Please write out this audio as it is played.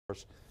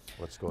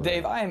What's going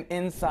Dave, on? I am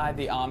inside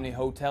the Omni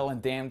Hotel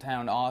in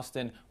downtown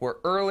Austin, where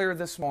earlier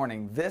this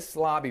morning, this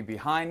lobby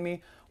behind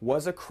me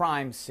was a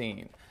crime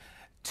scene.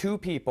 2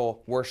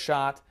 people were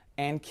shot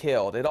and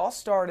killed. It all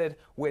started,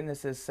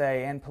 witnesses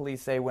say and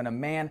police say, when a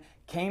man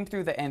came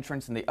through the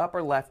entrance in the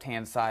upper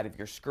left-hand side of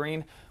your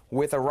screen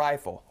with a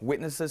rifle.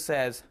 Witnesses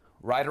says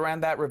right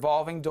around that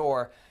revolving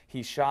door,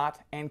 he shot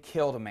and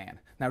killed a man.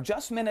 Now,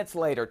 just minutes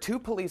later, 2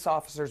 police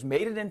officers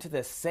made it into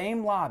this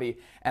same lobby,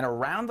 and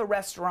around the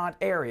restaurant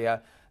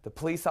area, the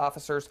police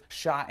officers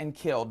shot and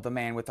killed the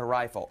man with the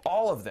rifle.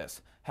 All of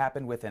this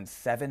happened within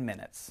 7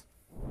 minutes.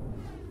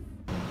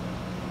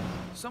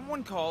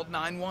 Someone called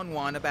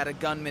 911 about a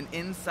gunman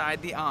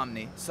inside the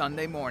Omni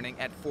Sunday morning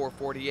at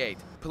 4:48.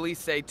 Police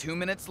say 2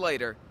 minutes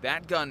later,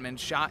 that gunman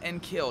shot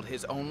and killed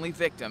his only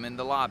victim in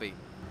the lobby.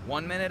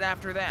 1 minute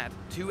after that,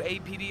 2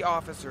 APD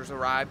officers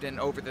arrived, and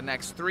over the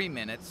next 3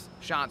 minutes,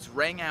 shots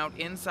rang out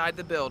inside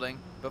the building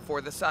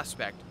before the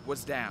suspect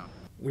was down.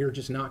 We were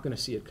just not going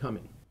to see it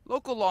coming.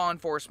 Local law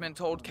enforcement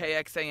told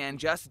KXAN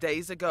just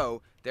days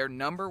ago their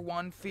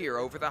 #1 fear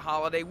over the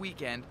holiday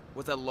weekend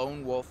was a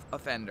lone wolf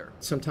offender.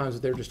 Sometimes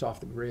they're just off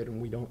the grid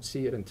and we don't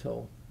see it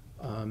until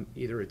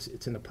either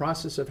it's in the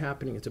process of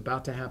happening, it's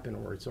about to happen,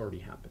 or it's already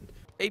happened.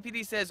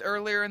 APD says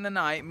earlier in the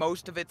night,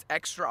 most of its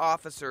extra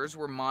officers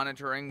were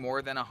monitoring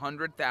more than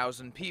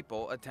 100,000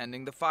 people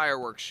attending the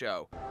fireworks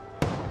show,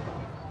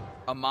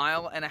 a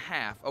mile and a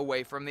half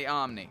away from the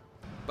Omni.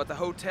 But the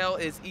hotel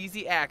is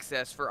easy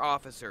access for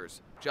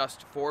officers,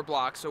 just 4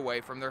 blocks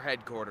away from their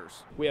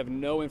headquarters. We have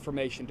no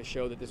information to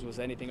show that this was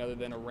anything other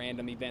than a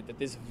random event, that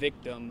this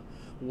victim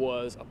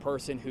was a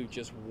person who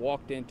just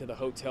walked into the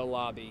hotel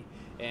lobby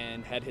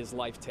and had his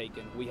life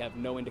taken. We have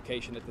no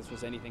indication that this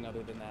was anything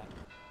other than that.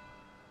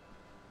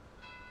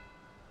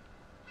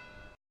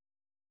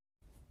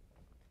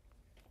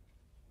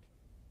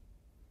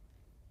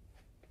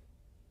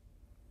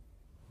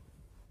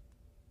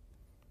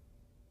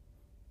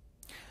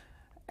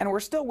 And we're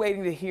still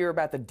waiting to hear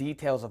about the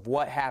details of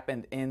what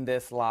happened in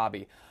this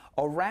lobby.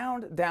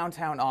 Around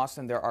downtown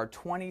Austin, there are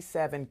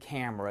 27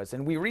 cameras,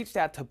 and we reached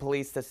out to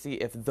police to see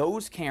if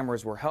those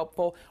cameras were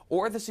helpful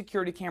or the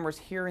security cameras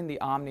here in the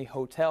Omni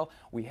Hotel.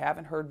 We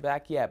haven't heard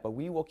back yet, but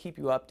we will keep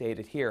you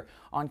updated here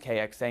on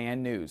KXAN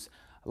News.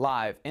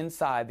 Live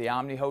inside the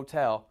Omni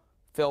Hotel,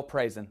 Phil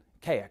Prazen,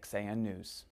 KXAN News.